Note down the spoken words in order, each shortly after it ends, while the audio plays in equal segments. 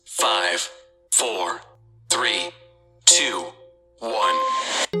5, 4, 3, 2,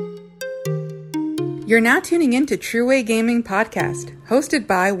 1. You're now tuning in to True Way Gaming Podcast, hosted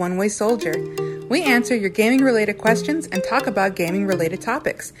by One Way Soldier. We answer your gaming-related questions and talk about gaming-related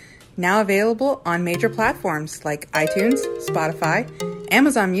topics. Now available on major platforms like iTunes, Spotify,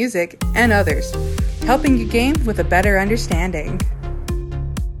 Amazon Music, and others, helping you game with a better understanding.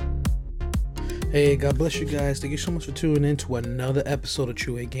 Hey, God bless you guys. Thank you so much for tuning in to another episode of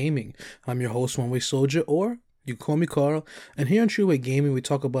True Way Gaming. I'm your host, One Way Soldier, or you call me Carl. And here on True Way Gaming, we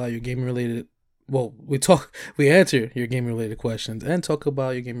talk about your gaming-related we answer your game-related questions and talk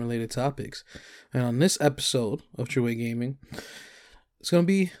about your game-related topics. And on this episode of True Way Gaming, it's going to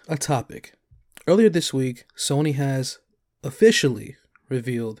be a topic. Earlier this week, Sony has officially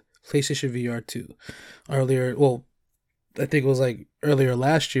revealed PlayStation VR 2. I think it was like earlier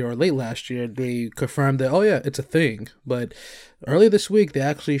last year or late last year, they confirmed that, oh yeah, it's a thing. But earlier this week, they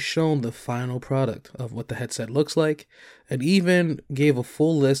actually shown the final product of what the headset looks like, and even gave a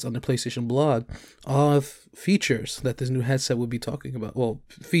full list on the PlayStation blog of features that this new headset would be talking about. Well,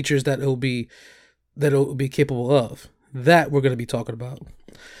 features that it'll be capable of. That we're going to be talking about.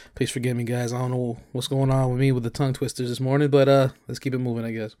 Please forgive me, guys. I don't know what's going on with me with the tongue twisters this morning, but let's keep it moving,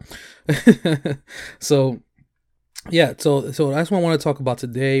 I guess. So that's what I want to talk about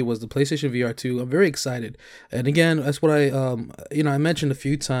today was the PlayStation VR 2. I'm very excited. And again, that's what I mentioned a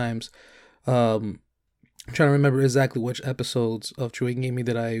few times. I'm trying to remember exactly which episodes of True Gaming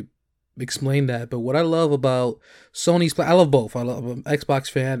that I explained that. But what I love about Sony's, I love both. I'm an Xbox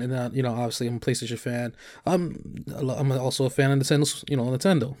fan, and obviously I'm a PlayStation fan. I'm also a fan of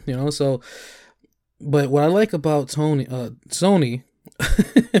Nintendo. So, but what I like about Sony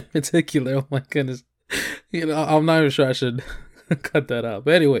in particular, oh my goodness. I'm not even sure I should cut that out.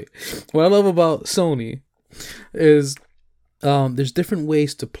 But anyway, what I love about Sony is there's different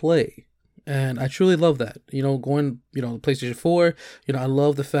ways to play. And I truly love that. Going, PlayStation 4, I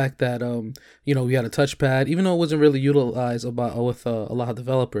love the fact that, we had a touchpad, even though it wasn't really utilized with a lot of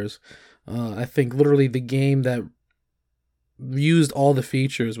developers. I think literally the game that used all the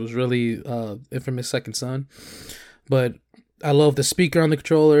features was really Infamous Second Son. But I love the speaker on the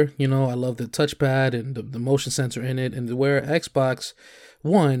controller, I love the touchpad and the motion sensor in it. And where Xbox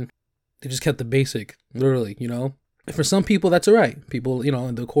One, they just kept the basic, literally, And for some people, that's all right. People,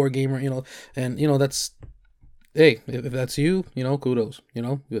 and the core gamer, and, that's, hey, if that's you, kudos,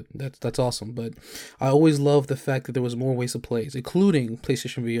 that's awesome. But I always love the fact that there was more ways to play, including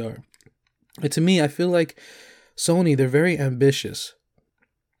PlayStation VR. And to me, I feel like Sony, they're very ambitious.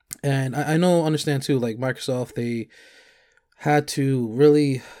 And I understand too, like Microsoft, they had to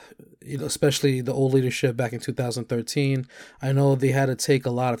really, especially the old leadership back in 2013, I know they had to take a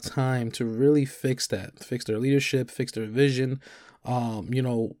lot of time to really fix their leadership, fix their vision.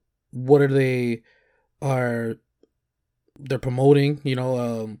 What they're promoting,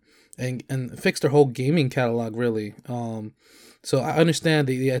 and fix their whole gaming catalog, really. So I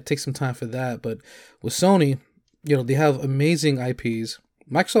understand it takes some time for that, but with Sony, they have amazing IPs.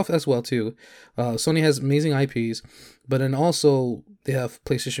 Microsoft as well too. Sony has amazing IPs, but then also they have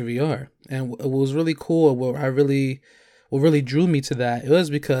PlayStation VR. And what was really cool, what really drew me to that, it was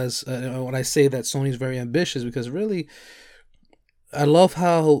because when I say that Sony's very ambitious, because really, I love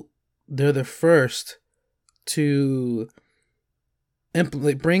how they're the first to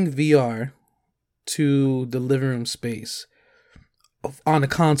bring VR to the living room space. On a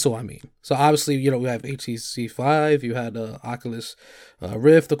console, I mean. So obviously, we have HTC Vive, you had Oculus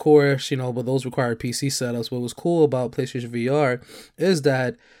Rift, of course, but those require PC setups. What was cool about PlayStation VR is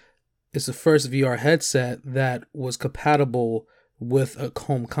that it's the first VR headset that was compatible with a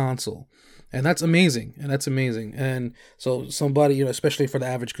home console. And that's amazing. And so somebody, especially for the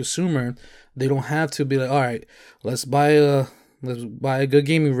average consumer, they don't have to be like, all right, let's buy a good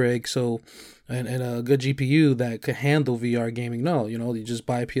gaming rig, and a good GPU that could handle VR gaming. No, you just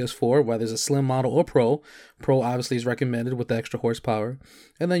buy a PS4, whether it's a slim model or Pro. Pro obviously is recommended with the extra horsepower.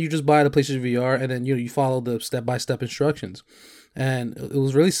 And then you just buy the PlayStation VR, and then you follow the step-by-step instructions. And it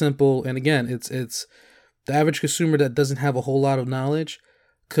was really simple. And again, it's the average consumer that doesn't have a whole lot of knowledge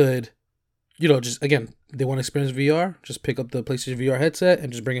could, just, again, they want to experience VR, just pick up the PlayStation VR headset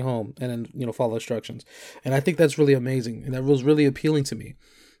and just bring it home and then, follow instructions. And I think that's really amazing. And that was really appealing to me.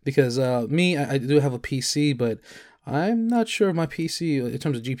 Because I do have a PC, but I'm not sure if my PC, in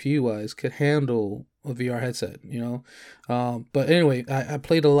terms of GPU-wise, could handle a VR headset, But anyway, I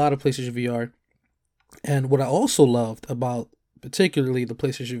played a lot of PlayStation VR. And what I also loved about particularly the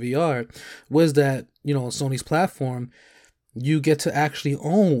PlayStation VR was that, Sony's platform, you get to actually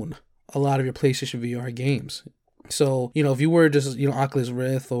own a lot of your PlayStation VR games. So, you know, if you were just, you know, Oculus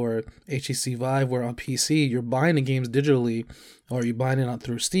Rift or HTC Vive, where on PC you're buying the games digitally, or you're buying it out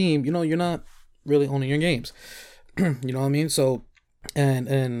through Steam, you know, you're not really owning your games. You know what I mean? So,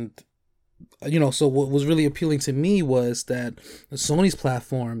 and you know, so what was really appealing to me was that Sony's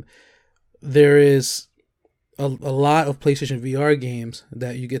platform, there is a lot of PlayStation VR games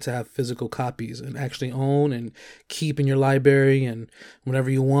that you get to have physical copies and actually own and keep in your library, and whenever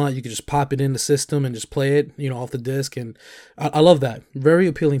you want, you can just pop it in the system and just play it, you know, off the disc. And I love that. Very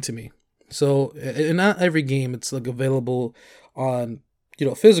appealing to me. So, and not every game it's like available on, you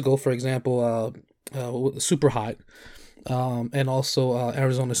know, physical. For example, Super Hot, and also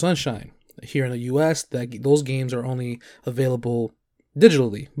Arizona Sunshine. Here in the US, that those games are only available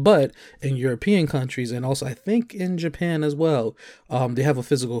digitally, but in European countries, and also I think in Japan as well, they have a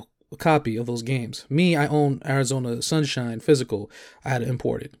physical copy of those games. Me, I own Arizona Sunshine physical. I had to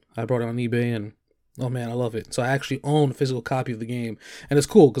import it. I brought it on eBay, and oh man, I love it. So I actually own a physical copy of the game, and it's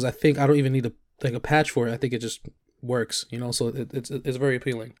cool because I think I don't even need a patch for it. I think it just works, you know. So it's very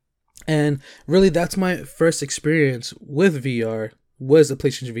appealing. And really, that's my first experience with VR, was the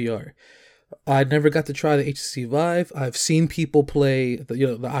PlayStation VR. I never got to try the HTC Vive. I've seen people play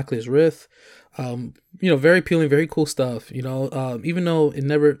the Oculus Rift. You know, very appealing, very cool stuff. You know, even though it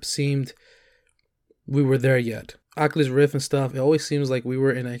never seemed we were there yet. Oculus Rift and stuff, it always seems like we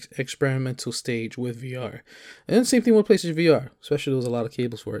were in an experimental stage with VR. And same thing with PlayStation VR, especially there was a lot of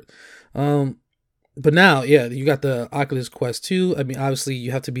cables for it. But now, yeah, you got the Oculus Quest 2. I mean, obviously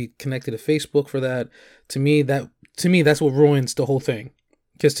you have to be connected to Facebook for that. To me, that's what ruins the whole thing.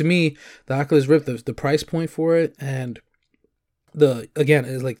 Because to me, the Oculus Rift, the price point for it, and again,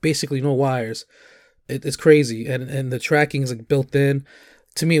 is like basically no wires. It's crazy, and the tracking is like built in.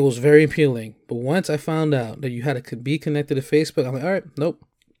 To me, it was very appealing. But once I found out that you had to be connected to Facebook, I'm like, all right, nope.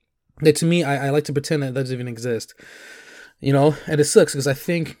 That to me, I like to pretend that doesn't even exist. You know, and it sucks because I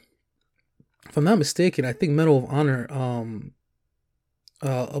think, if I'm not mistaken, I think Medal of Honor,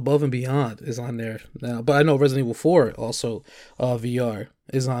 Above and Beyond is on there now, but I know Resident Evil 4 also VR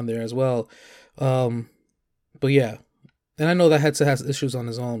is on there as well. But yeah, and I know that headset has issues on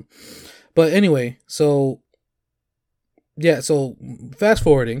its own. But anyway, so yeah, so fast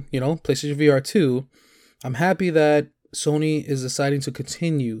forwarding, you know, PlayStation VR 2, I'm happy that Sony is deciding to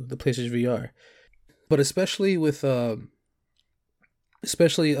continue the PlayStation VR, but especially with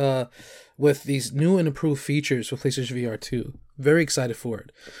these new and improved features for PlayStation VR 2. Very excited for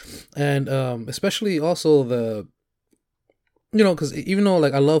it. And especially also because even though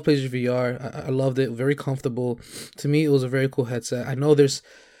like I love PlayStation VR, I loved it, very comfortable. To me, it was a very cool headset. I know there's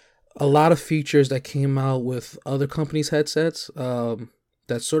a lot of features that came out with other companies' headsets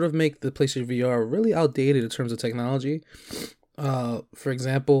that sort of make the PlayStation VR really outdated in terms of technology. For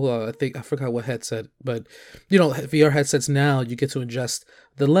example, I forgot what headset, but you know, VR headsets now you get to adjust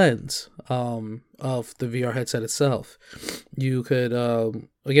the lens of the VR headset itself. You could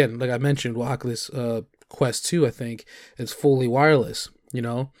again, like I mentioned, with Oculus Quest 2, I think it's fully wireless, you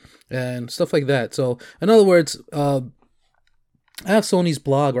know, and stuff like that. So in other words, I have Sony's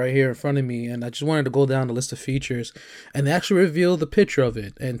blog right here in front of me, and I just wanted to go down the list of features, and they actually reveal the picture of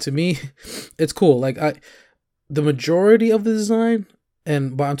it. And to me, it's cool. Like the majority of the design,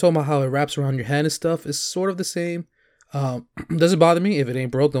 but I'm talking about how it wraps around your hand and stuff, is sort of the same. Doesn't bother me. If it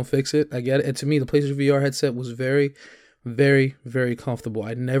ain't broke, don't fix it. I get it. And to me, the PlayStation VR headset was very, very, very comfortable.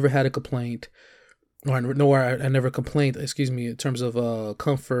 I never had a complaint, I never complained, in terms of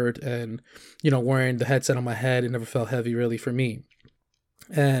comfort and, you know, wearing the headset on my head. It never felt heavy really for me.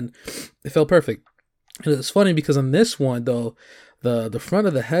 And it felt perfect. And it's funny because on this one, though, the front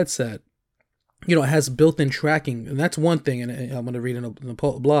of the headset, you know, it has built-in tracking, and that's one thing, and I'm going to read in a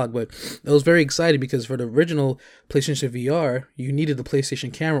blog, but I was very excited because for the original PlayStation VR, you needed the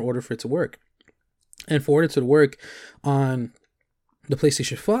PlayStation camera in order for it to work. And for it to work on the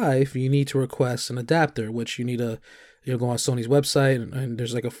PlayStation 5, you need to request an adapter, which you need to go on Sony's website, and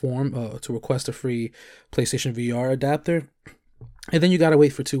there's like a form to request a free PlayStation VR adapter. And then you got to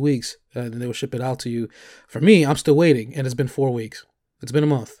wait for 2 weeks, and they will ship it out to you. For me, I'm still waiting, and it's been 4 weeks. It's been a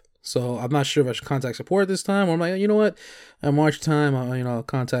month. So I'm not sure if I should contact support this time, or I'm like, you know what, at March time, I'll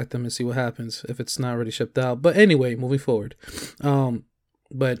contact them and see what happens if it's not already shipped out. But anyway, moving forward.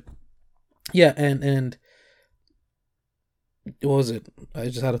 But yeah, and what was it? I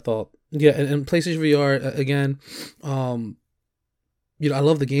just had a thought. Yeah, and PlayStation VR again. I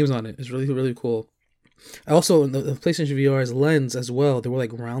love the games on it. It's really, really cool. I also, the PlayStation VR's lens as well, they were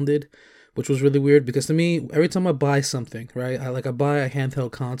like rounded, which was really weird because to me, every time I buy something, right, I buy a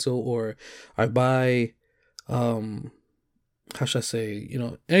handheld console, or I buy a how should I say,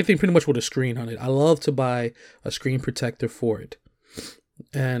 anything pretty much with a screen on it. I love to buy a screen protector for it.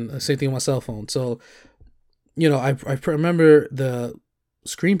 And the same thing on my cell phone. So, I remember the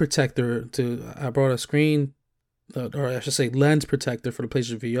screen protector I brought a screen, or I should say lens protector for the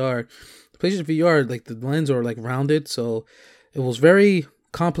PlayStation VR. The PlayStation VR, like the lens are like rounded. So it was very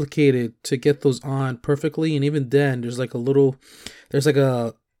complicated to get those on perfectly. And even then there's like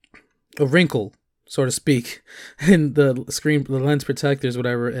a wrinkle, so to speak, in the lens protectors,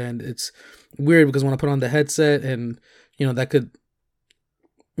 whatever. And it's weird because when I put on the headset and, that could,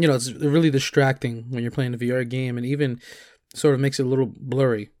 it's really distracting when you're playing a VR game, and even sort of makes it a little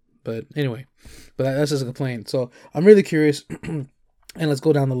blurry. But anyway, that's just a complaint. So I'm really curious, and let's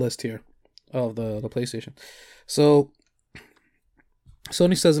go down the list here of the PlayStation. So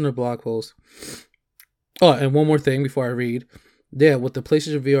Sony says in their blog post, oh, and one more thing before I read. Yeah, with the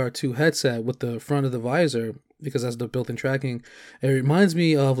PlayStation VR 2 headset with the front of the visor, because that's the built-in tracking, it reminds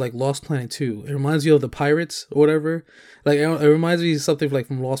me of like Lost Planet 2. It reminds me of the pirates or whatever. Like it reminds me of something like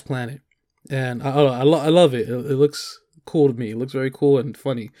from Lost Planet, and I love it. It looks cool to me. It looks very cool and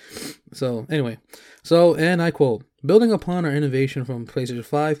funny. So anyway, and I quote: "Building upon our innovation from PlayStation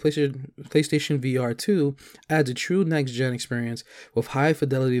 5, PlayStation VR 2 adds a true next-gen experience with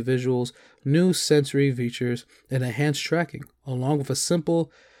high-fidelity visuals, new sensory features, and enhanced tracking, along with a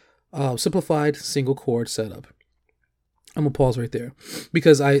simplified single-cord setup." I'm going to pause right there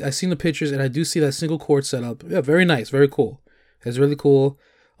because I seen the pictures and I do see that single-cord setup. Yeah, very nice, very cool. It's really cool.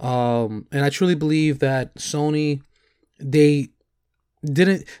 And I truly believe that Sony, I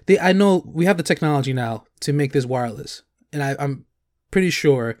know we have the technology now to make this wireless, and I'm pretty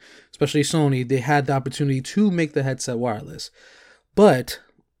sure, especially Sony, they had the opportunity to make the headset wireless, but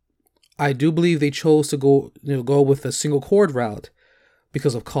I do believe they chose to go with a single cord route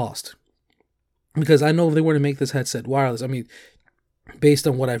because of cost. Because I know if they were to make this headset wireless, I mean, based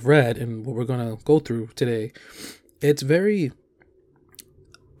on what I've read and what we're gonna go through today,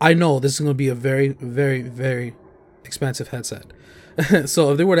 I know this is gonna be a very, very, very expensive headset.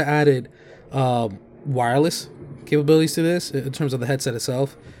 So if they were to added wireless capabilities to this in terms of the headset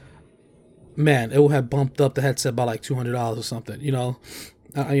itself, man, it would have bumped up the headset by like $200 or something.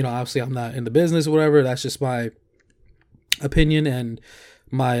 Obviously I'm not in the business or whatever. That's just my opinion and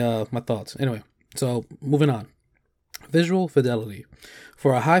my thoughts. Anyway, so moving on. Visual fidelity.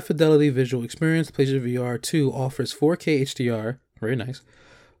 For a high fidelity visual experience, PlayStation VR 2 offers 4K HDR, very nice.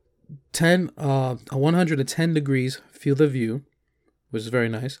 110 degrees field of view, which is very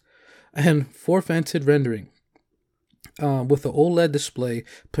nice, and four-vented rendering. With the OLED display,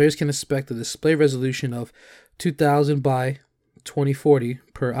 players can expect a display resolution of 2000 by 2040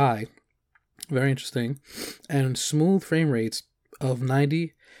 per eye. Very interesting. And smooth frame rates of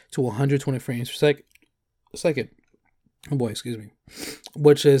 90 to 120 frames per second. Oh boy, excuse me.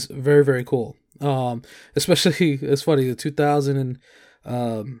 Which is very, very cool. Especially, it's funny, the 2000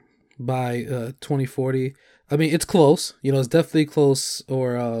 by 2040. I mean, it's close. It's definitely close,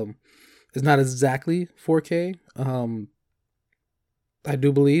 or it's not exactly 4K. I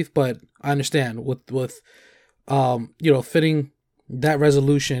do believe, but I understand with fitting that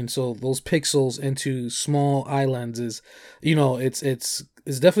resolution, so those pixels into small islands is, it's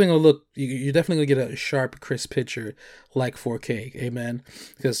definitely gonna look. You're definitely gonna get a sharp, crisp picture like 4K. Amen.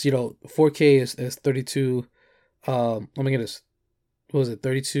 Because 4K is 32. Let me get this. What was it?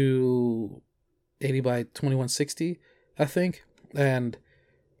 3280 by 2160, I think. And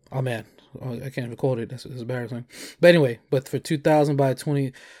oh man, I can't even quote it. That's embarrassing. But anyway, for 2000 by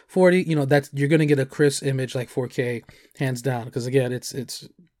 2040, that's, you're gonna get a crisp image like 4K, hands down. Because again, it's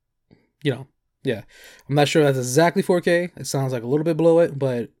yeah. I'm not sure that's exactly 4K. It sounds like a little bit below it,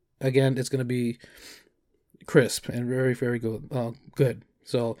 but again, it's gonna be crisp and very, very good. Good.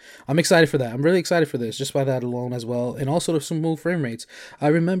 So I'm excited for that. I'm really excited for this, just by that alone as well, and also some smooth frame rates. I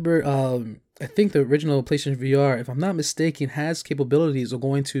remember, I think the original PlayStation VR, if I'm not mistaken, has capabilities of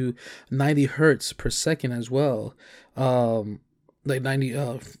going to 90 hertz per second as well, like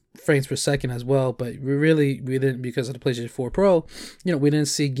 90 frames per second as well. But we didn't, because of the PlayStation 4 Pro, we didn't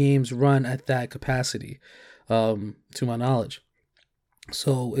see games run at that capacity, to my knowledge.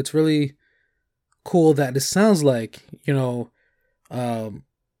 So it's really cool that it sounds like,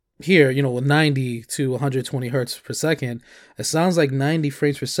 here, with 90 to 120 hertz per second, it sounds like 90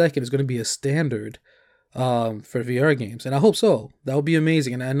 frames per second is going to be a standard for VR games. And I hope so. That would be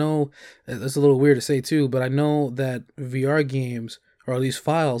amazing. And I know it's a little weird to say too, but I know that VR games, or at least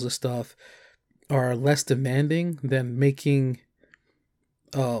files and stuff, are less demanding than making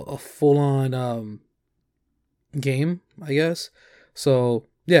a full-on game, I guess. So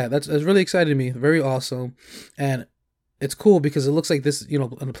yeah, that's really exciting to me. Very awesome. And it's cool because it looks like this, on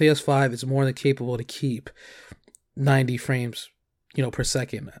the PS5, it's more than capable to keep 90 frames, per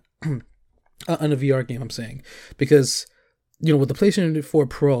second on a VR game, I'm saying. Because, with the PlayStation 4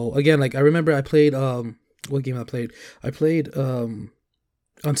 Pro, again, like I remember I played, what game I played? I played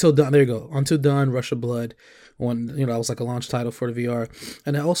Until Dawn, there you go, Until Dawn, Rush of Blood, when, that was like a launch title for the VR.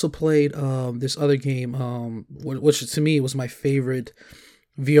 And I also played this other game, which to me was my favorite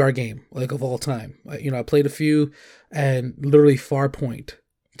VR game, like, of all time. I played a few, and literally Farpoint,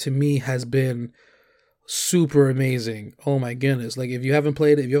 to me, has been super amazing. Oh my goodness. Like, if you haven't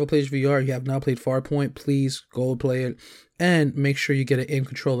played it, if you haven't played VR, you have not played Farpoint, please go play it, and make sure you get an aim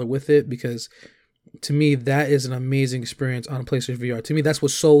controller with it, because to me, that is an amazing experience on PlayStation VR. To me, that's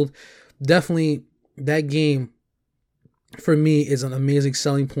what sold. Definitely, that game, for me, is an amazing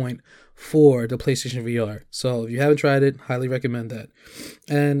selling point for the PlayStation VR. So if you haven't tried it, highly recommend that.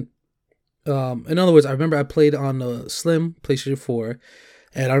 And in other words, I remember I played on the Slim PlayStation 4,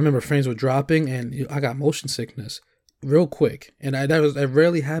 and I remember frames were dropping, and I got motion sickness real quick. And that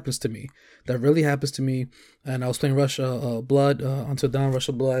rarely happens to me. That really happens to me. And I was playing Rush Blood, Until Dawn, Rush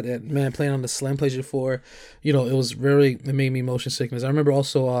of Blood, and man, playing on the Slim PlayStation 4, it made me motion sickness. I remember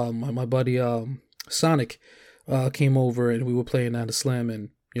also my buddy Sonic came over, and we were playing on the Slim, and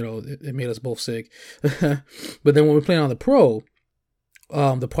it made us both sick. But then when we were playing on the Pro,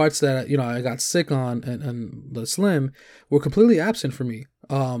 the parts that I got sick on and the Slim were completely absent for me.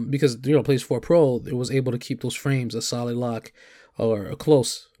 Because PlayStation 4 Pro, it was able to keep those frames a solid lock, or a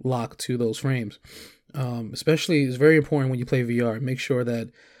close lock to those frames. Especially, it's very important when you play VR. Make sure that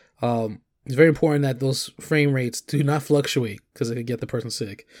it's very important that those frame rates do not fluctuate, because it could get the person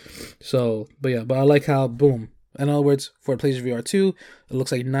sick. So, but I like how, boom. In other words, for PlayStation VR 2, it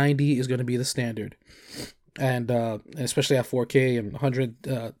looks like 90 is going to be the standard. And especially at 4K and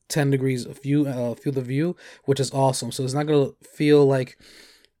 110 degrees of field of view, which is awesome. So it's not going to feel like,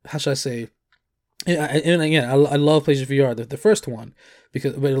 how should I say? And again, I love PlayStation VR, the first one, but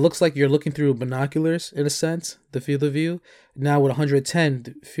it looks like you're looking through binoculars in a sense, the field of view. Now with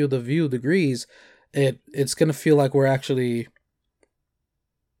 110 field of view degrees, it's going to feel like we're actually,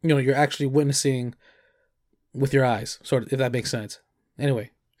 you're actually witnessing with your eyes, sort of, if that makes sense.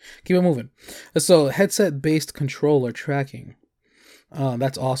 Anyway, keep it moving. So headset-based controller tracking.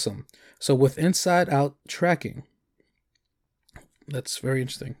 That's awesome. So with inside-out tracking, that's very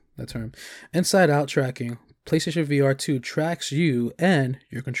interesting, that term. Inside-out tracking, PlayStation VR 2 tracks you and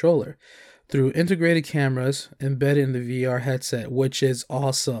your controller through integrated cameras embedded in the VR headset, which is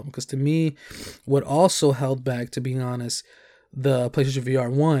awesome. Because to me, what also held back, to be honest, the PlayStation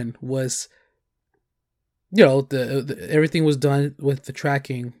VR 1 was, everything was done with the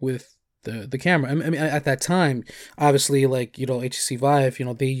tracking with the camera. I mean, at that time, obviously, like, HTC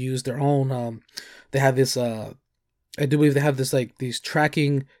Vive, they use their own, they have this, I do believe they have this, like, these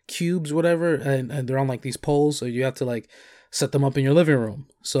tracking cubes, whatever, and they're on, like, these poles, so you have to, like, set them up in your living room.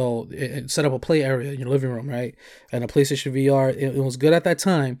 So set up a play area in your living room, right? And a PlayStation VR, it was good at that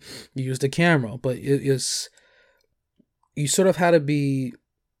time. You used a camera, but you sort of had to be,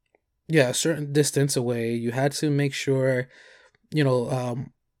 a certain distance away. You had to make sure,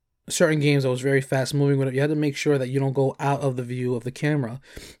 certain games that was very fast moving with it, you had to make sure that you don't go out of the view of the camera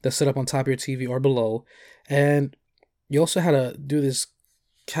that's set up on top of your TV or below. And you also had to do this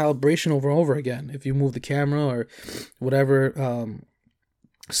calibration over and over again if you move the camera or whatever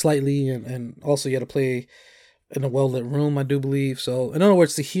slightly, and also you had to play in a well-lit room, I do believe. So in other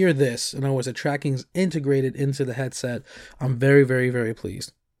words, to hear this, in other words, the tracking is integrated into the headset, I'm very, very, very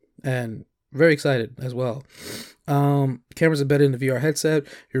pleased and very excited as well. Cameras embedded in the VR headset.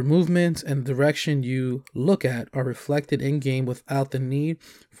 Your movements and the direction you look at are reflected in game without the need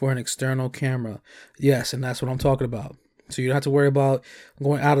for an external camera. Yes, and that's what I'm talking about. So you don't have to worry about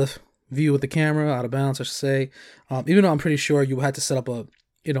going out of view with the camera, out of bounds, I should say. Even though I'm pretty sure you had to set up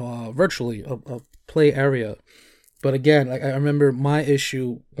virtually a play area. But again, like, I remember my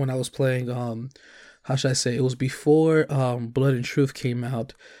issue when I was playing, how should I say? It was before Blood and Truth came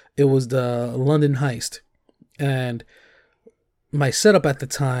out. It was the London Heist. And my setup at the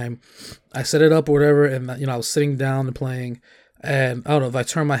time, I set it up or whatever, and I was sitting down and playing, and I don't know if I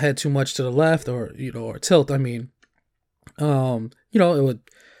turned my head too much to the left or tilt, it would go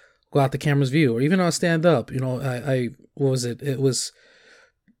out the camera's view, or even on stand up, what was it? It was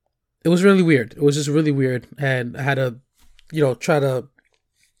really weird. It was just really weird, and I had to, try to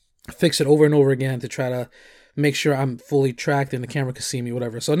fix it over and over again to try to make sure I'm fully tracked and the camera can see me,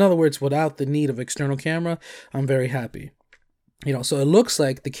 whatever. So in other words, without the need of external camera, I'm very happy. So it looks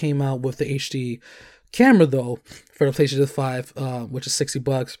like they came out with the HD camera though for the PlayStation 5, which is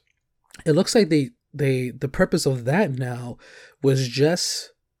 $60. It looks like they the purpose of that now was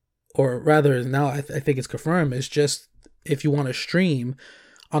just, or rather now I think it's confirmed, is just if you want to stream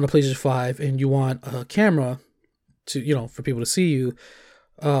on the PlayStation 5 and you want a camera to, for people to see you.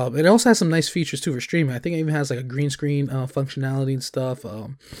 It also has some nice features too for streaming. I think it even has like a green screen functionality and stuff.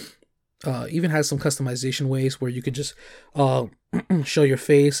 Even has some customization ways where you could just show your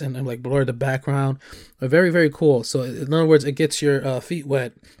face and like blur the background. Very, very cool. So in other words, it gets your feet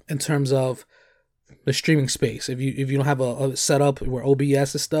wet in terms of the streaming space. If you don't have a setup where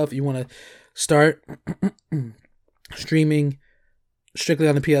OBS and stuff, you want to start streaming strictly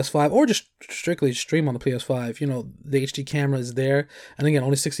on the PS5 or just strictly stream on the PS5. The HD camera is there, and again,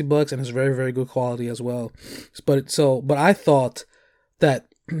 only $60, and it's very, very good quality as well. But I thought that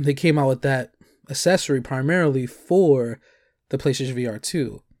they came out with that accessory primarily for the PlayStation VR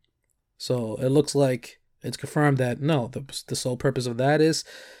 2. So it looks like it's confirmed that no, the sole purpose of that is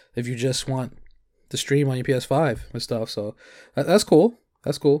if you just want to stream on your PS5 and stuff. So that's cool.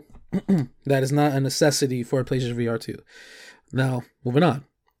 That's cool. That is not a necessity for a PlayStation VR 2. Now, moving on.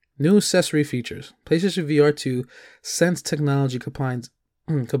 New accessory features. PlayStation VR 2 Sense technology combines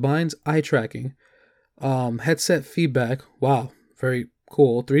eye tracking, headset feedback. Wow, very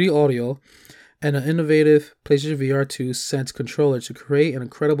cool. 3D audio, and an innovative PlayStation VR 2 Sense controller to create an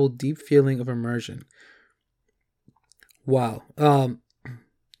incredible deep feeling of immersion. Wow.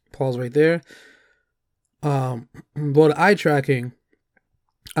 Pause right there. Well, the eye tracking,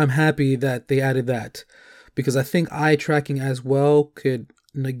 I'm happy that they added that, because I think eye tracking as well could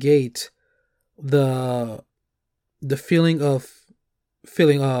negate the feeling of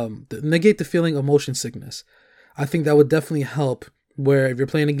motion sickness. I think that would definitely help, where if you're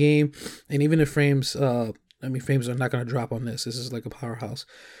playing a game and even if frames frames are not going to drop on this. This is like a powerhouse.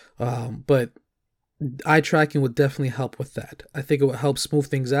 But eye tracking would definitely help with that. I think it would help smooth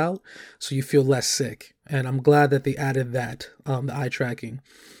things out so you feel less sick. And I'm glad that they added that, the eye tracking.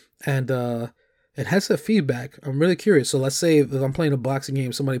 And it headset feedback. I'm really curious. So let's say if I'm playing a boxing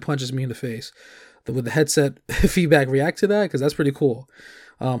game, somebody punches me in the face. Would the headset feedback react to that? Because that's pretty cool.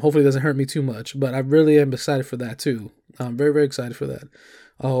 Hopefully it doesn't hurt me too much. But I really am excited for that too. I'm very, very excited for that.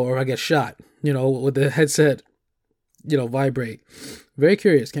 Or I get shot, with the headset, vibrate. Very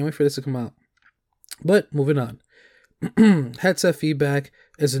curious. Can't wait for this to come out. But moving on. Headset feedback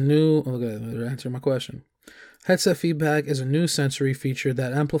is a new... Okay, answer my question. Headset feedback is a new sensory feature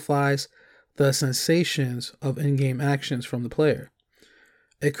that amplifies the sensations of in-game actions from the player.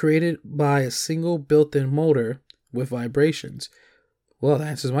 It's created by a single built-in motor with vibrations. Well, that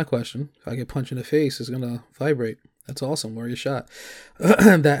answers my question. If I get punched in the face, it's going to vibrate. That's awesome. Where you shot.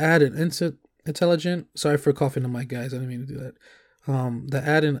 That added intelligent... Sorry for coughing the mic, guys. I didn't mean to do that. That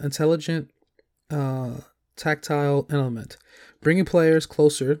added intelligent tactile element, bringing players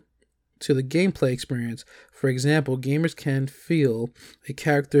closer to the gameplay experience. For example, gamers can feel a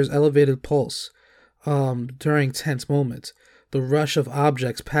character's elevated pulse during tense moments, the rush of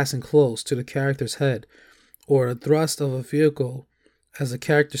objects passing close to the character's head, or a thrust of a vehicle as the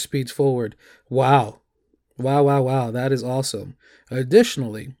character speeds forward. Wow. That is awesome.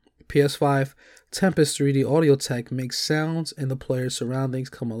 Additionally, PS5 Tempest 3D audio tech makes sounds in the player's surroundings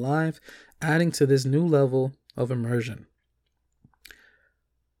come alive, adding to this new level of immersion.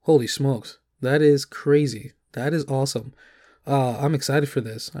 Holy smokes. That is crazy. That is awesome. I'm excited for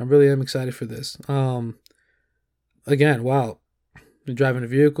this. I really am excited for this. Again, wow. You're driving a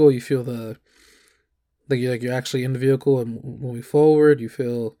vehicle, you feel like you're actually in the vehicle and moving forward. You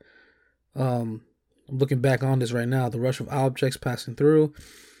feel, I'm looking back on this right now, the rush of objects passing through.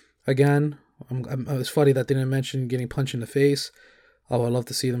 Again, it's funny that they didn't mention getting punched in the face. Oh, I'd love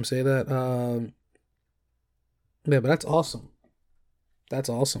to see them say that. Yeah, but that's awesome. That's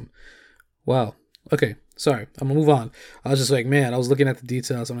awesome. Wow. Okay, sorry. I'm going to move on. I was just like, man, I was looking at the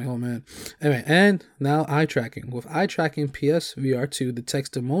details. I'm like, oh, man. Anyway, and now eye tracking. With eye tracking, PSVR 2 detects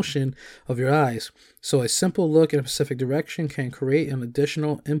the motion of your eyes. So a simple look in a specific direction can create an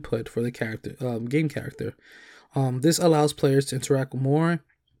additional input for the game character. This allows players to interact more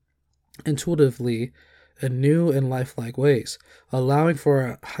intuitively in new and lifelike ways, allowing for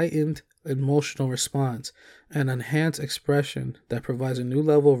a heightened emotional response and enhanced expression that provides a new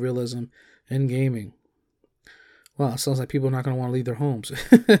level of realism in gaming. Wow, sounds like people are not going to want to leave their homes.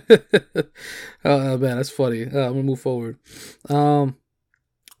 Oh, man, that's funny. I'm going to move forward. All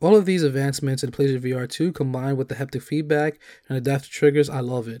of these advancements in PlayStation VR 2 combined with the haptic feedback and adaptive triggers, I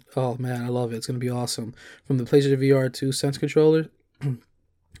love it. Oh, man, I love it. It's going to be awesome. From the PlayStation VR 2 Sense controller,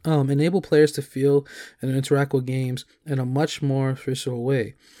 enable players to feel and interact with games in a much more visceral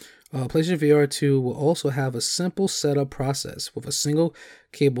way. PlayStation VR 2 will also have a simple setup process with a single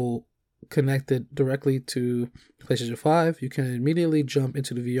cable connected directly to PlayStation 5, you can immediately jump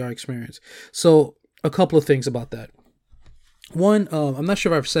into the VR experience. So a couple of things about that. One, I'm not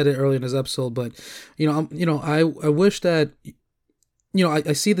sure if I've said it earlier in this episode, but I wish that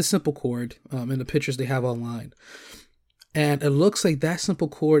I see the simple cord in the pictures they have online, and it looks like that simple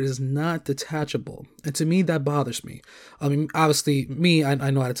cord is not detachable, and to me that bothers me. I mean, obviously,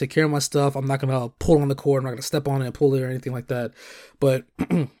 I know how to take care of my stuff. I'm not gonna pull on the cord. I'm not gonna step on it and pull it or anything like that. But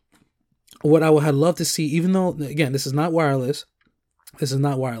what I would have loved to see, even though again this is not wireless,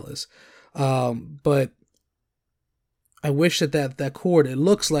 but I wish that cord, it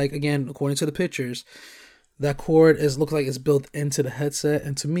looks like, again, according to the pictures, that cord looks like it's built into the headset.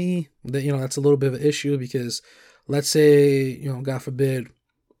 And to me, that's a little bit of an issue because let's say, God forbid,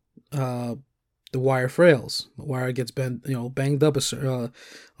 the wire frails, the wire gets banged up,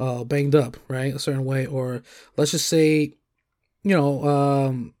 right? A certain way. Or let's just say,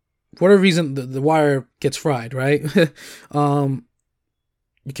 for whatever reason, the wire gets fried, right? You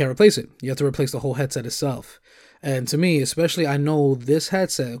can't replace it. You have to replace the whole headset itself. And to me, especially, I know this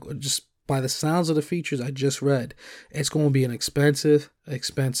headset, just by the sounds of the features I just read, it's going to be an expensive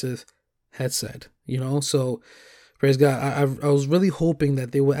headset, So, praise God. I was really hoping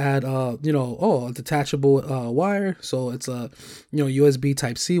that they would add, a detachable wire. So it's a, USB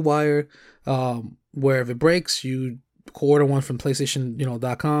Type-C wire, where if it breaks, you order one from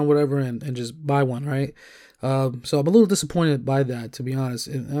PlayStation, .com, whatever, and just buy one, right? So I'm a little disappointed by that, to be honest.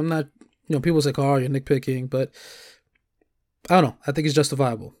 And I'm not, people say, "Oh, you're nitpicking," but I don't know. I think it's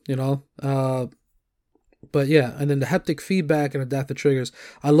justifiable, But yeah, and then the haptic feedback and adaptive triggers.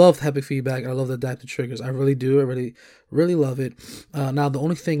 I love haptic feedback. I love the adaptive triggers. I really do. I really, really love it. Now, the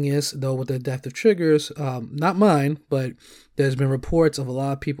only thing is, though, with the adaptive triggers, not mine, but there's been reports of a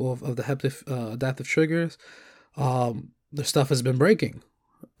lot of people of the haptic adaptive triggers. The stuff has been breaking.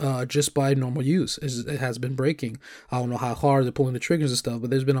 Just by normal use, it has been breaking. I don't know how hard they're pulling the triggers and stuff,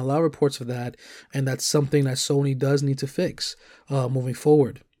 but there's been a lot of reports of that, and that's something that Sony does need to fix moving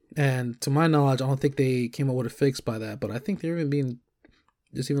forward. And to my knowledge, I don't think they came up with a fix by that, but I think there's even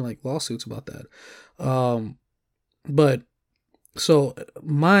like lawsuits about that. But so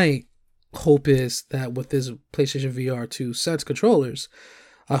my hope is that with this PlayStation VR 2 Sense controllers,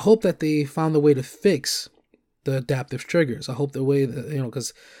 I hope that they found a way to fix the adaptive triggers. I hope the way that,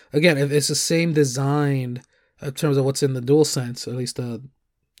 because again, if it's the same design in terms of what's in the DualSense, at least the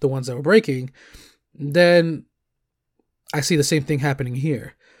ones that were breaking, then I see the same thing happening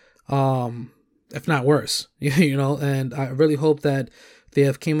here, if not worse. And I really hope that they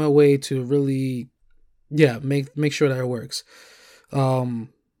have came a way to really, make sure that it works. But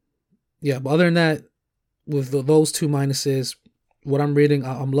other than that, with those two minuses, what I'm reading,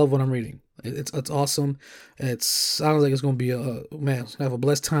 I love what I'm reading. It's awesome. It sounds like it's going to be I have a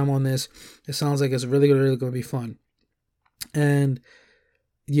blessed time on this. It sounds like it's really, really going to be fun. And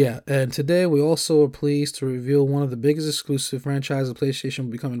today we also are pleased to reveal one of the biggest exclusive franchises of PlayStation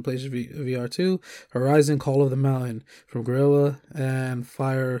will be coming to PlayStation VR 2, Horizon Call of the Mountain from Guerrilla and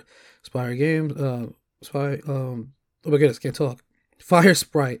Fire Sprite Games. Oh my goodness, can't talk. Fire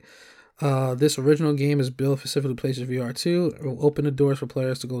Sprite. This original game is built specifically for PlayStation VR 2. It will open the doors for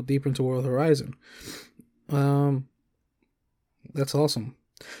players to go deeper into World Horizon. That's awesome.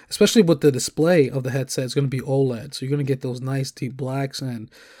 Especially with the display of the headset, it's going to be OLED. So you're going to get those nice deep blacks and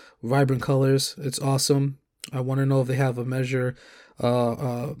vibrant colors. It's awesome. I want to know if they have a measure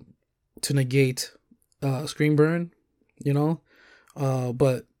to negate screen burn,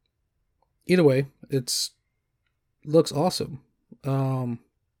 But either way, looks awesome.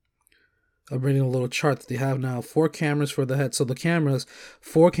 I'm reading a little chart that they have now. 4 cameras for the head. So the cameras,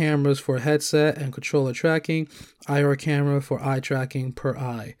 4 cameras for headset and controller tracking. IR camera for eye tracking per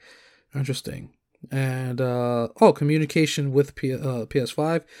eye. Interesting. And communication with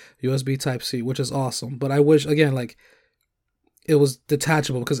PS5, USB Type-C, which is awesome. But I wish, again, like, it was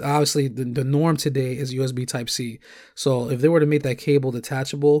detachable, because obviously the norm today is USB Type-C. So if they were to make that cable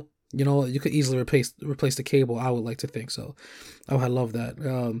detachable, you could easily replace the cable. I would like to think so. I would love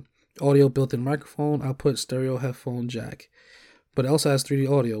that. Audio built-in microphone, output stereo headphone jack. But it also has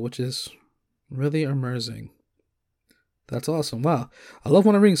 3D audio, which is really immersing. That's awesome. Wow. I love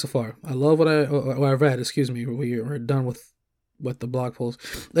what I'm reading so far. I love what I read, we're done with the blog post.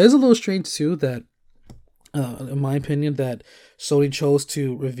 It is a little strange too that, in my opinion, that Sony chose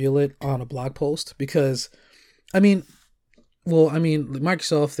to reveal it on a blog post, because, Microsoft,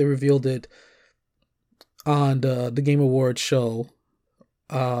 they revealed it on the Game Awards show.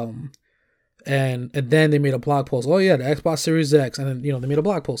 And then they made a blog post. Oh yeah, the Xbox Series X, and then they made a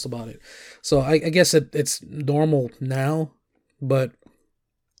blog post about it. So I guess it's normal now, but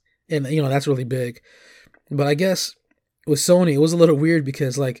and that's really big. But I guess with Sony, it was a little weird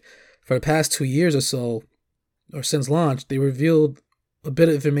because like for the past 2 years or so, or since launch, they revealed a bit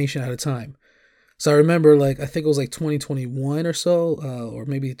of information at a time. So I remember, like, I think it was like 2021 or so, or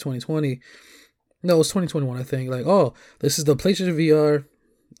maybe 2020. No, it was 2021, I think. Like, oh, this is the PlayStation VR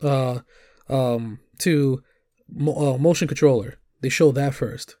to motion controller. They showed that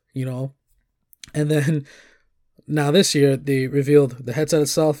first, and then now this year they revealed the headset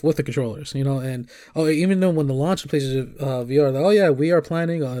itself with the controllers, and even though when the launch of PlayStation VR, like, oh yeah, we are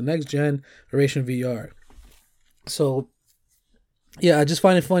planning a next generation VR. So yeah, I just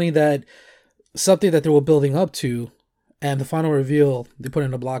find it funny that something that they were building up to, and the final reveal they put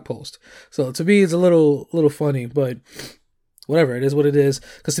in a blog post. So to me, it's a little funny, but whatever, it is what it is.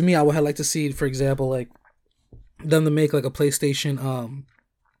 Because to me, I would have liked to see, for example, like them to make like a PlayStation, oh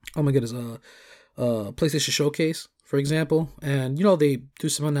my goodness, PlayStation Showcase, for example, and they do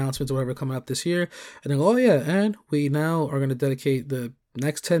some announcements or whatever coming up this year, and then oh yeah, and we now are going to dedicate the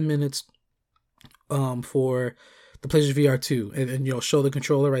next 10 minutes for the PlayStation VR 2, and show the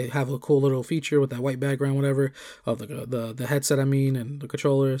controller, right? Have a cool little feature with that white background, whatever, of the headset, and the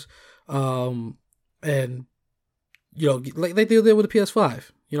controllers, and like they did with the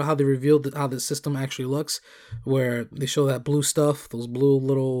PS5. How they revealed how the system actually looks, where they show that blue stuff, those blue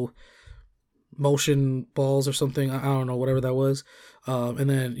little motion balls or something. I don't know, whatever that was, and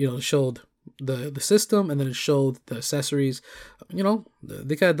then it showed the system, and then it showed the accessories.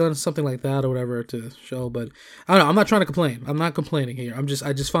 They could have done something like that or whatever to show, but I don't know. I'm not trying to complain. I'm not complaining here. I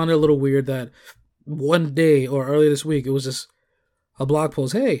just found it a little weird that one day or earlier this week it was just a blog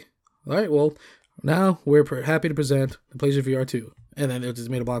post. Hey, all right, well now we're happy to present the PlayStation VR 2, and then they just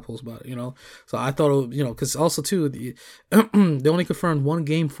made a blog post about it. So I thought, because also too they only confirmed one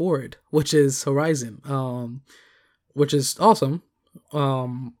game for it, which is Horizon, which is awesome.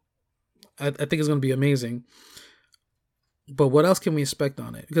 I think it's going to be amazing. But what else can we expect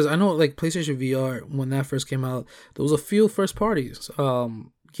on it? Because I know, like, PlayStation VR, when that first came out, there was a few first parties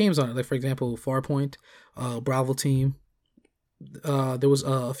games on it. Like, for example, Farpoint, Bravo Team. There was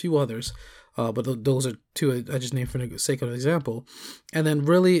a few others. But those are two I just named for the sake of an example. And then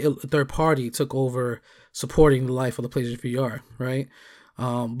really a third party took over supporting the life of the PlayStation VR, right?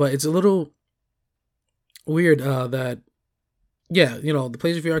 But it's a little weird that, yeah, the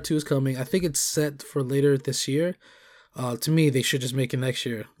PlayStation VR 2 is coming. I think it's set for later this year. To me, they should just make it next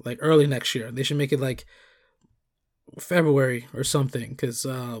year, like early next year. They should make it like February or something, because,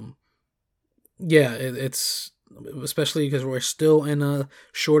 yeah, it's especially because we're still in a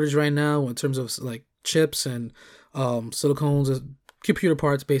shortage right now in terms of like chips and silicones, computer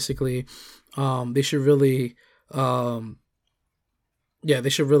parts, basically. They should really, oh, guys,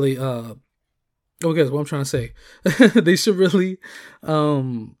 what I'm trying to say, they should really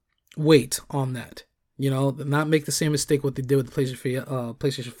wait on that. Not make the same mistake what they did with the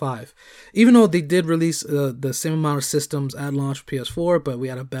PlayStation 5. Even though they did release the same amount of systems at launch for PS4, but we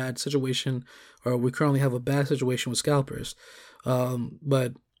had a bad situation, or we currently have a bad situation with scalpers.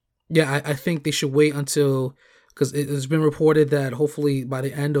 But yeah, I think they should wait until, because it has been reported that hopefully by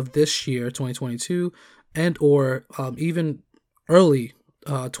the end of this year, 2022, and or even early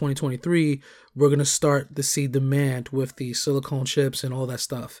 2023, we're going to start to see demand with the silicone chips and all that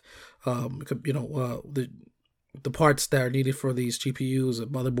stuff. The parts that are needed for these GPUs,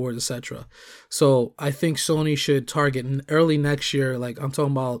 motherboards, etc. So I think Sony should target early next year, like I'm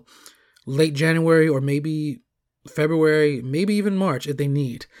talking about late January or maybe February, maybe even March if they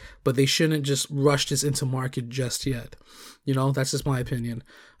need, but they shouldn't just rush this into market just yet. That's just my opinion.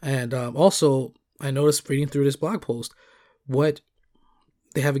 And also, I noticed reading through this blog post, what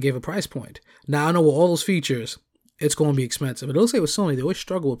they haven't gave a price point. Now I know with all those features, it's going to be expensive. It looks like with Sony, they always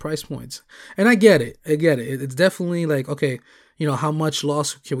struggle with price points. And I get it. It's definitely like, okay, how much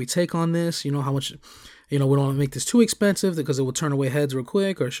loss can we take on this? How much, we don't want to make this too expensive because it will turn away heads real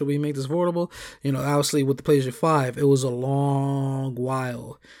quick, or should we make this affordable? Obviously with the PlayStation 5, it was a long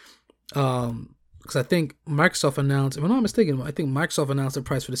while. Because I think Microsoft announced, if I'm not mistaken, I think Microsoft announced the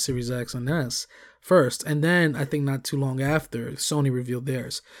price for the Series X and S first. And then I think not too long after, Sony revealed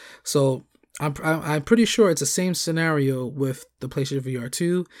theirs. So I'm pretty sure it's the same scenario with the PlayStation VR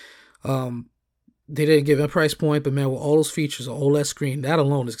 2. They didn't give a price point, but man, with all those features, an OLED screen, that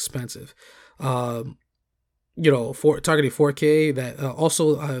alone is expensive. Targeting 4K. That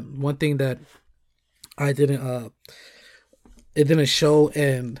also one thing that it didn't show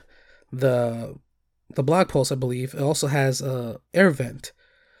in the blog post, I believe. It also has air vent,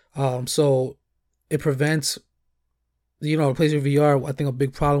 so it prevents PlayStation VR, I think a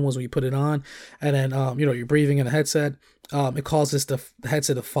big problem was when you put it on and then, you're breathing in the headset. It causes the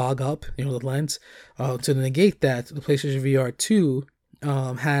headset to fog up, the lens. To negate that, the PlayStation VR 2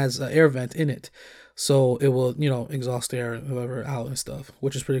 has an air vent in it. So it will, exhaust air, whatever, out and stuff,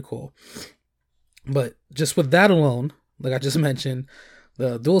 which is pretty cool. But just with that alone, like I just mentioned,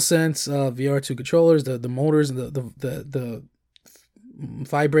 the DualSense VR2 controllers, the motors, and the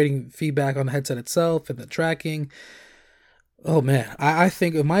vibrating feedback on the headset itself, and the tracking. Oh man, I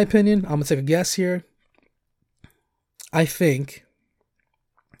think, in my opinion, I'm gonna take a guess here. I think,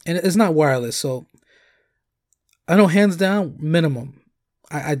 and it's not wireless, so I know hands down minimum.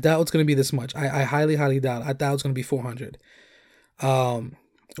 I doubt it's gonna be this much. I highly, highly doubt. I doubt it's gonna be $400. Of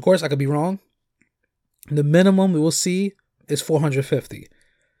course, I could be wrong. The minimum we will see is $450.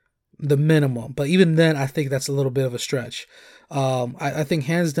 The minimum, but even then, I think that's a little bit of a stretch. I think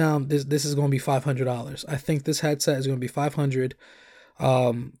hands down, this is going to be $500. I think this headset is going to be $500.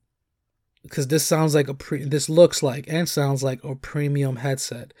 Because this sounds like this looks like and sounds like a premium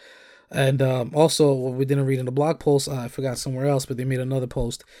headset. And also, what we didn't read in the blog post, I forgot somewhere else, but they made another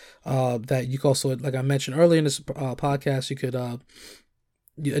post that you can also, like I mentioned earlier in this podcast, you could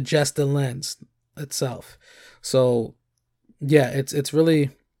you adjust the lens itself. So yeah, it's really,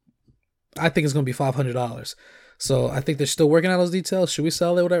 I think it's going to be $500. So I think they're still working on those details. Should we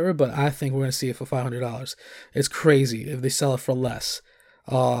sell it, whatever? But I think we're going to see it for $500. It's crazy if they sell it for less.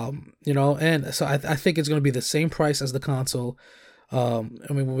 And so I think it's going to be the same price as the console.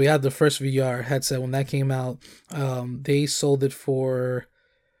 When we had the first VR headset, when that came out, they sold it for,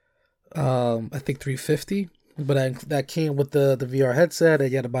 I think $350. But that came with the VR headset, and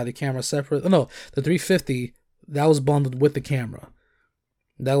you had to buy the camera separate. Oh, no, the $350, that was bundled with the camera.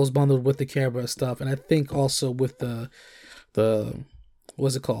 That was bundled with the camera stuff, and I think also with the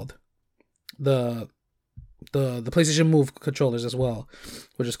what's it called? The PlayStation Move controllers as well,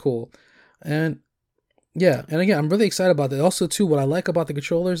 which is cool. And yeah, and again, I'm really excited about that. Also, too, what I like about the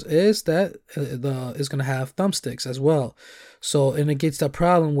controllers is that is going to have thumbsticks as well. So, and it gets that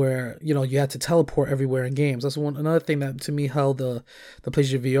problem where, you have to teleport everywhere in games. That's another thing that to me held the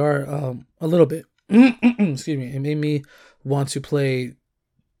PlayStation VR a little bit. Excuse me. It made me want to play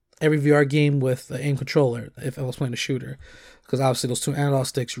every VR game with the aim controller if I was playing a shooter, because obviously those two analog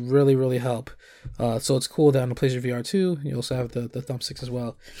sticks really, really help. So it's cool that on the PlayStation VR 2, you also have the thumbsticks as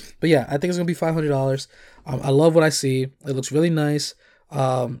well. But yeah, I think it's going to be $500. I love what I see. It looks really nice.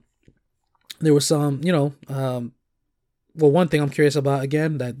 There was some, one thing I'm curious about,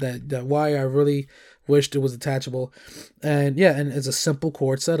 again, that wire, I really wished it was detachable. And yeah, and it's a simple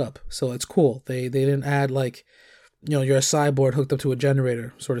cord setup. So it's cool. They didn't add like, you're a sideboard hooked up to a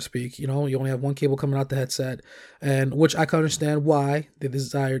generator, so to speak. You only have one cable coming out the headset, and which I can understand why they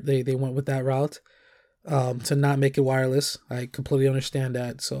went with that route, to not make it wireless. I completely understand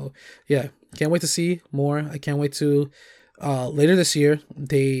that. So yeah, can't wait to see more. I can't wait to later this year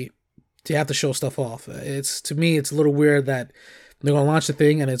they have to show stuff off. To me, it's a little weird that they're gonna launch the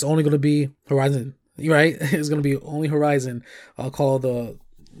thing and it's only gonna be Horizon, right? It's gonna be only Horizon. I'll call the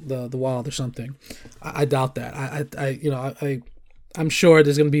Wild or something. I doubt that. I'm sure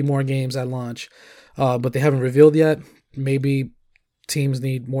there's gonna be more games at launch, but they haven't revealed yet. Maybe teams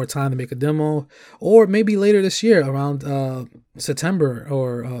need more time to make a demo, or maybe later this year around September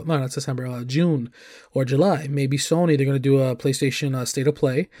or not September, June or July. Maybe Sony, they're gonna do a PlayStation State of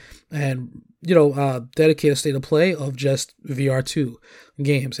Play, and dedicate a State of Play of just VR2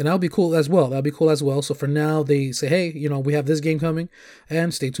 games, and that'll be cool as well. So for now, they say, hey, we have this game coming,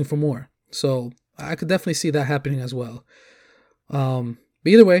 and stay tuned for more. So I could definitely see that happening as well. But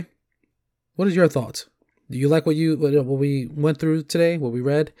either way, what is your thoughts? Do you like what we went through today, what we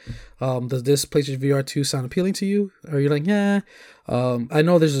read? Does this PlayStation VR 2 sound appealing to you? Or you're like, yeah. I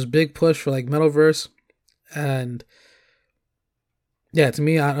know there's this big push for like Metaverse, and yeah, to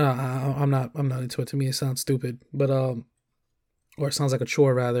me, I'm not into it. To me, it sounds stupid, but or it sounds like a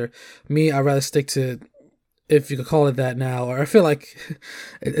chore rather. Me, I'd rather stick to, if you could call it that now. Or I feel like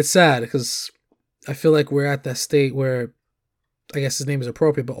it's sad because I feel like we're at that state where, I guess his name is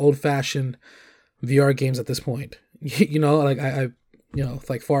appropriate, but old-fashioned VR games at this point. Like I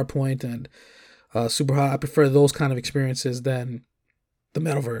like Farpoint and Super Hot. I prefer those kind of experiences than the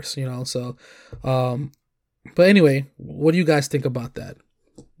Metaverse. So, but anyway, what do you guys think about that?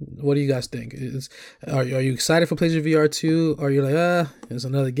 What do you guys think? Are you excited for PlayStation VR 2? Or are you like, it's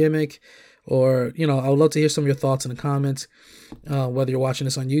another gimmick? Or, I would love to hear some of your thoughts in the comments, whether you're watching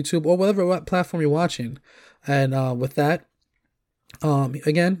this on YouTube or whatever platform you're watching. And with that,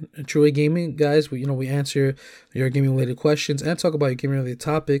 Again, True Way Gaming, guys, we answer your gaming related questions and talk about your gaming related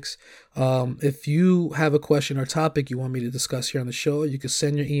topics. If you have a question or topic you want me to discuss here on the show, you can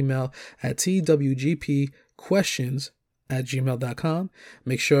send your email at twgpquestions@gmail.com.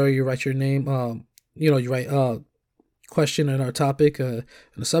 Make sure you write your name, you write question and our topic in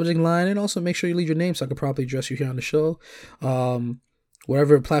the subject line, and also make sure you leave your name so I can properly address you here on the show.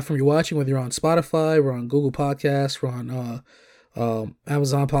 Whatever platform you're watching, whether you're on Spotify, we're on Google Podcasts, we're on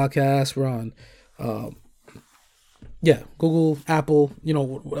Amazon Podcasts, we're on Google, Apple,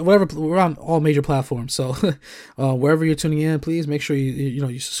 whatever, we're on all major platforms. So wherever you're tuning in, please make sure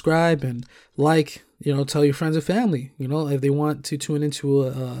you subscribe and like, tell your friends and family, if they want to tune into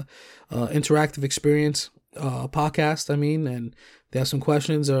a interactive experience podcast, and they have some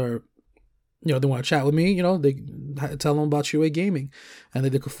questions, or they want to chat with me, they tell them about True Way Gaming, and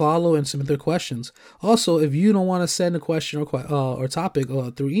they could follow and submit their questions. Also, if you don't want to send a question or topic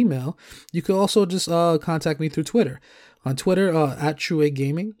through email, you could also just contact me through Twitter. On Twitter, at True Way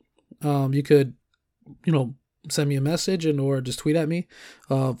Gaming, you could, send me a message or just tweet at me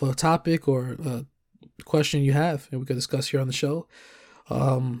of a topic or a question you have, and we could discuss here on the show.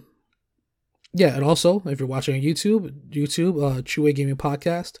 And also, if you're watching on YouTube, True Way Gaming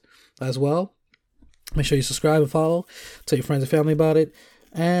Podcast as well. Make sure you subscribe and follow. Tell your friends and family about it.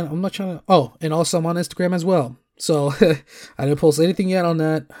 And I'm not trying to... Oh, and also I'm on Instagram as well. So I didn't post anything yet on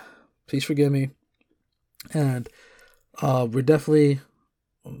that. Please forgive me. And we're definitely...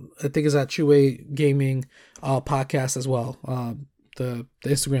 I think it's at True Way Gaming Podcast as well. The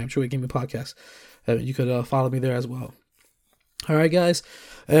Instagram, True Way Gaming Podcast. You could follow me there as well. All right, guys.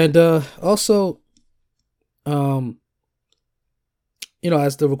 And also...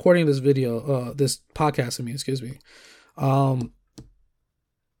 as the recording of this video, this podcast,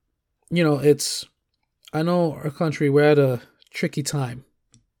 I know our country, we're at a tricky time,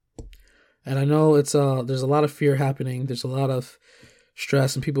 and I know it's, there's a lot of fear happening. There's a lot of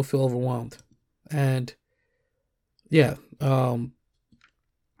stress and people feel overwhelmed. And I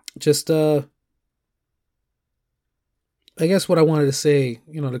guess what I wanted to say,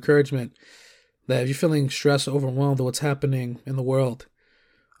 the encouragement that if you're feeling stressed or overwhelmed with what's happening in the world,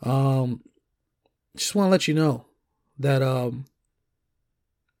 just want to let you know that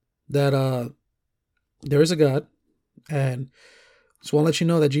there is a God, and just want to let you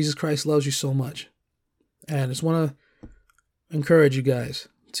know that Jesus Christ loves you so much. And just want to encourage you guys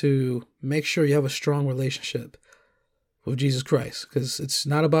to make sure you have a strong relationship with Jesus Christ, because it's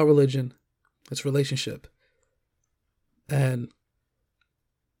not about religion, it's relationship. And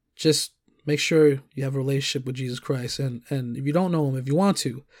just make sure you have a relationship with Jesus Christ. And if you don't know him, if you want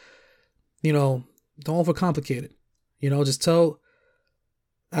to, don't overcomplicate it. Just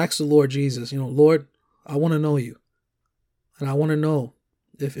ask the Lord Jesus, Lord, I want to know you. And I want to know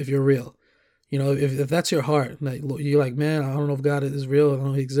if you're real. If that's your heart, like you're like, man, I don't know if God is real, I don't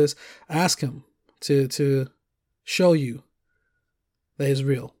know if he exists. Ask him to show you that he's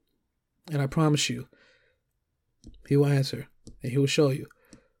real. And I promise you, he will answer and he will show you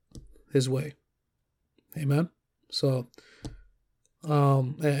his way. Amen. So,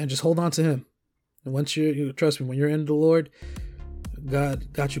 and just hold on to him. And once you trust me, when you're in the Lord,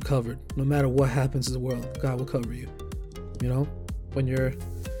 God got you covered. No matter what happens in the world, God will cover you. When you're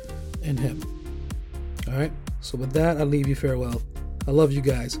in him. All right. So with that, I leave you farewell. I love you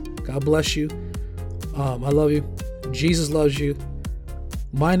guys. God bless you. I love you. Jesus loves you.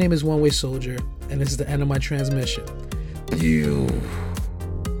 My name is One Way Soldier, and this is the end of my transmission. Pew.